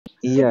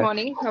Good Yeah,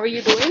 morning. How are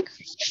you doing?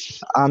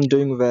 I'm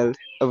doing well.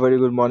 A very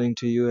good morning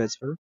to you as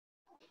well.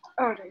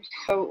 All right.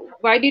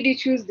 Why did you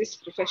choose this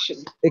profession,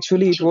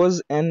 Actually, it teaching?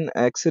 was an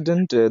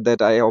accident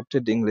that I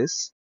opted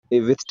English.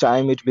 With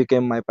time, it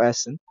became my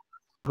passion.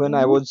 When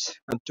I Hmm. was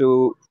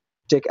to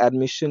take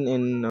admission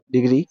in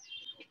degree,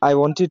 I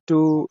wanted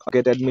to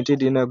get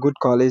admitted in a good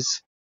college.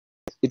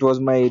 It was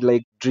my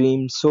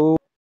dream. So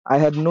I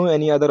had no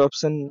any other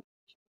option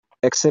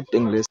except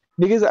English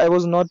because I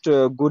was not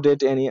good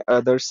at any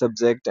other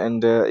subject,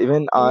 and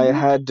even I Hmm.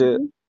 had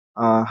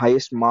Hmm.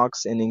 highest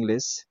marks in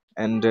English,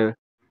 and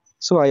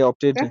so I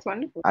opted. That's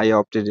wonderful. I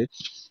opted it.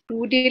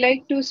 Would you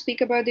like to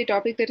speak about the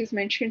topic that is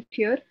mentioned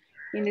here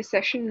in the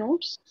session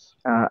notes?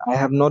 I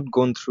have not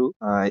gone through.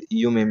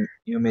 You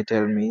may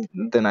tell me,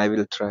 then I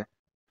will try.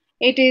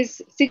 It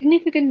is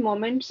significant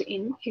moments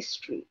in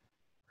history.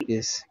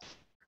 Yes.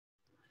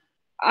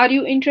 Are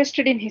you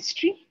interested in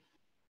history?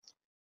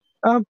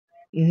 Uh,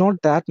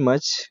 Not that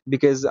much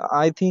because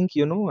I think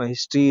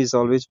history is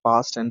always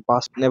past and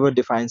past never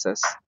defines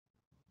us.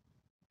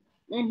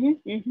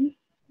 Mm-hmm. Mm-hmm.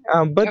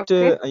 But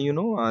Okay.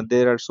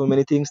 there are so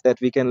many things that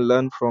we can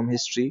learn from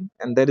history,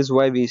 and that is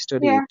why we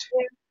study Yeah. it.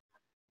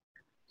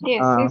 Yeah.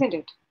 Yes, Uh, isn't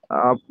it?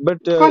 but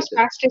Of course,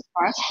 past is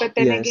past, but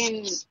then yes,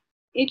 again,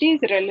 it is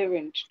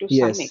relevant to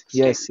some yes,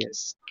 yes, extent.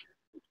 yes,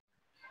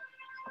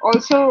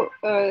 Also,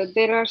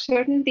 there are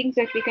certain things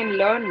that we can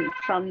learn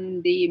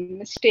from the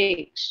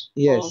mistakes of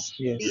yes,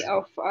 the yes,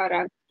 of our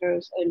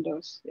ancestors,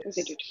 elders,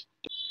 isn't yes. it?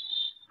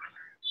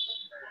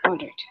 All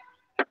right.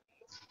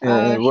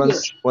 Here.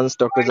 Once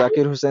Dr.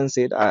 Zakir Hussain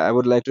said, I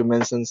would like to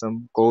mention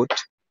some quote.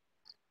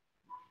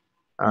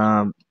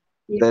 Um,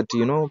 Yeah.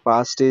 that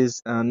past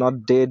is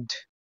not dead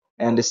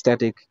and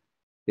static.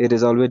 It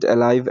is always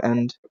alive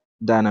and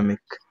dynamic.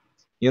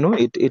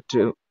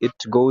 It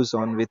goes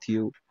on with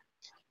you.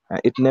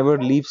 It never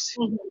leaves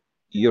Hmm.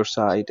 your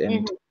side,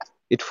 and Hmm.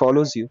 it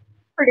follows you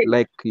Pretty much.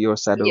 like your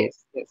shadow.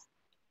 Yes, yes.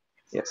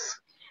 Yes,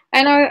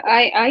 And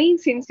I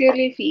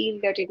sincerely feel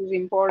that it is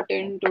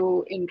important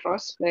to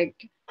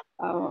introspect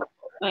uh,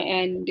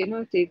 and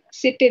to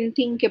sit and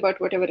think about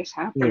whatever has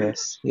happened,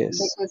 yes, yes,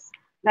 because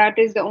that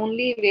is the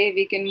only way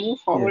we can move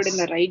forward in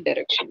the yes, right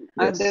direction.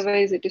 yes,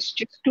 Otherwise, it is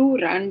just too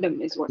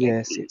random, is what I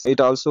yes, feel. yes.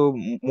 It also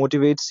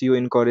motivates you,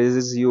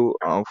 encourages you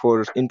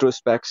for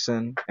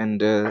introspection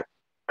and the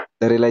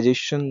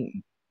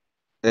realization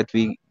that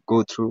we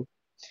go through.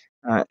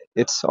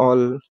 It's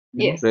all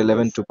Yes,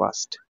 relevant yes, to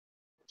past.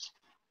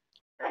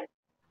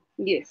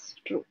 yes,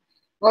 true.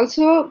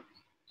 Also,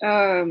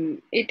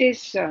 it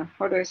is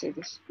how do I say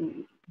this?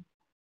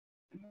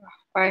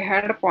 I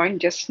had a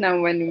point just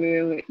now when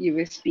you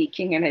were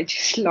speaking, and I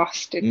just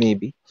lost it.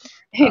 Maybe.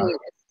 Uh, Anyways,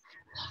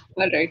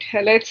 all right.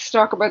 Let's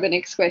talk about the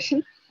next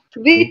question.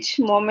 okay.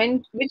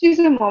 Which is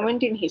a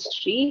moment in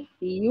history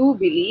you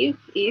believe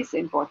is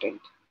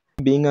important?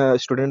 Being a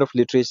student of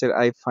literature,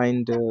 I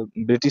find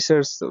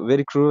Britishers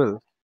very cruel,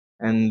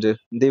 and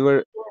they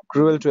were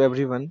cruel to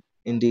everyone,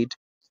 indeed.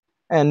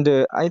 And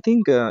I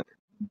think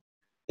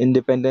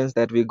independence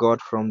that we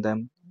got from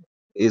them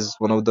is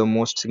one of the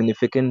most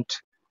significant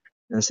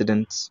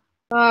incidents.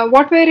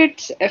 What were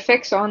its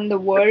effects on the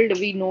world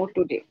we know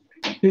today?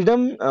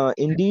 Freedom,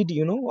 indeed,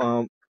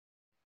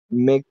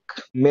 make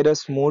made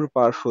us more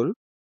powerful,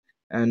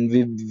 and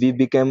we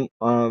became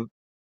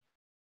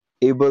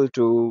able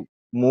to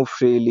move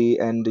freely,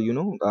 and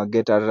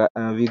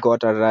we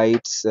got our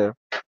rights.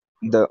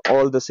 The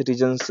all the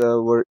citizens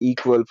were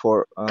equal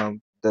for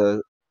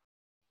the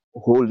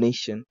whole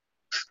nation.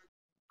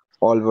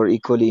 All were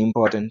equally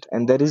important,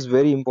 and that is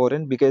very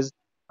important because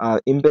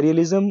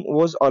imperialism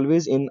was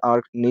always in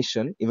our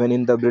nation, even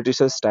in the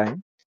Britishers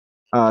time.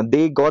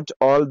 They got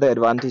all the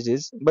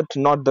advantages, but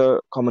not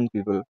the common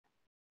people.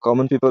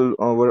 Common people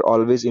were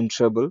always in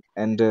trouble,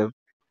 and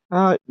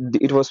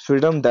it was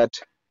freedom that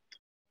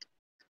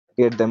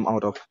get them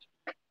out of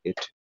it.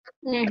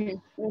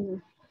 Hmm.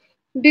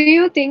 Do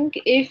you think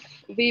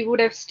if we would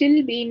have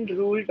still been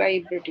ruled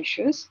by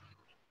Britishers,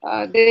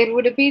 there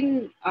would have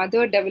been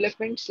other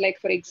developments? Like,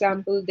 for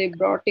example, they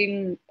brought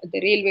in the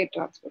railway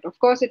transport. Of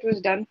course, it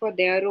was done for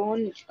their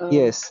own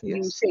Yes, yes.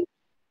 usage.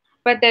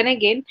 But then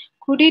again,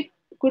 could it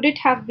could it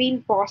have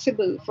been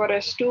possible for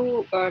us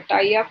to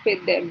tie up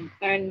with them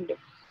and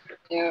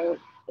uh,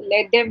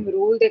 let them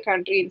rule the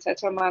country in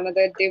such a manner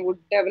that they would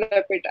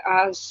develop it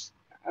as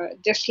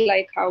just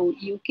like how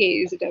UK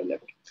is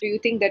developed? Do you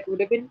think that would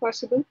have been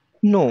possible?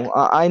 No,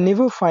 I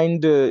never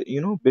find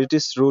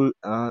British rule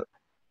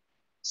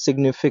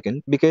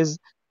significant because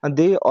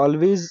they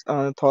always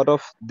thought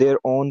of their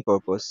own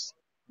purpose.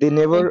 They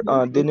never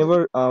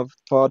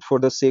thought for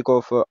the sake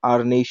of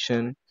our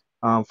nation,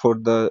 for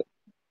the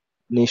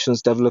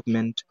nation's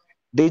development.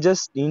 They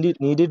just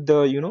needed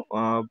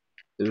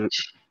the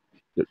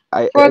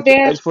For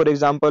their as for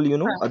example,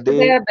 for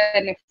their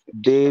benefit.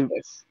 they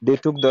Yes. they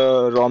took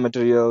the raw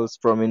materials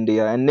from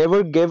India and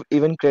never gave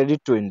even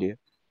credit to India,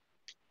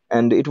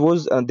 and it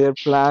was their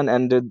plan,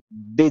 and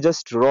they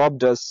just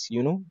robbed us,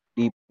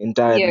 Yes.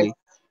 entirely.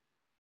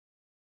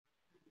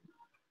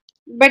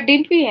 But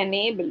didn't we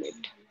enable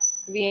it?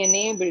 We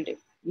enabled it.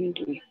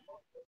 Indeed.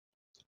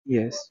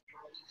 Yes.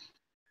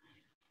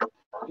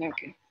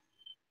 Okay.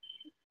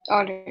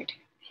 All right.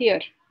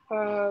 Here.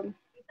 Um,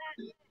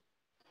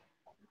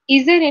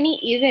 is there any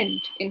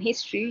event in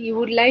history you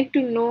would like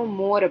to know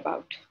more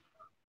about?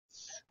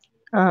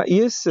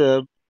 Yes.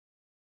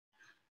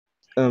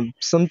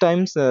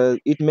 Sometimes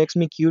it makes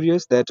me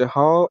curious that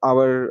how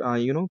our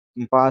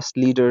past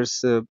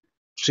leaders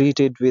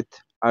treated with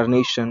our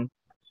nation.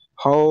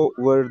 How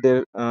were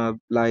their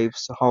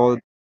lives? How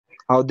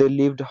they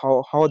lived?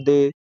 How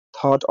they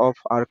thought of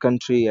our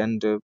country,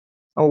 and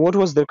what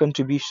was their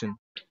contribution?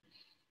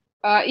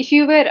 If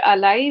you were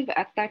alive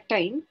at that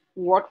time,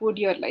 what would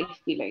your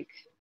life be like?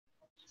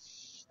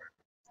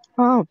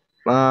 Uh,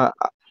 uh,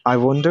 I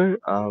wonder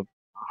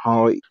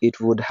how it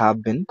would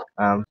have been.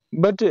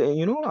 But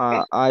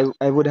Okay.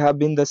 I would have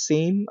been the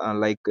same,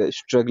 like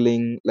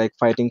struggling, like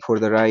fighting for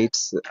the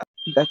rights.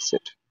 That's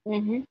it.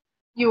 Mm-hmm.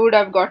 You would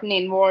have gotten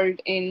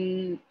involved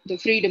in the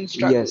freedom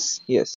struggle. Yes, yes.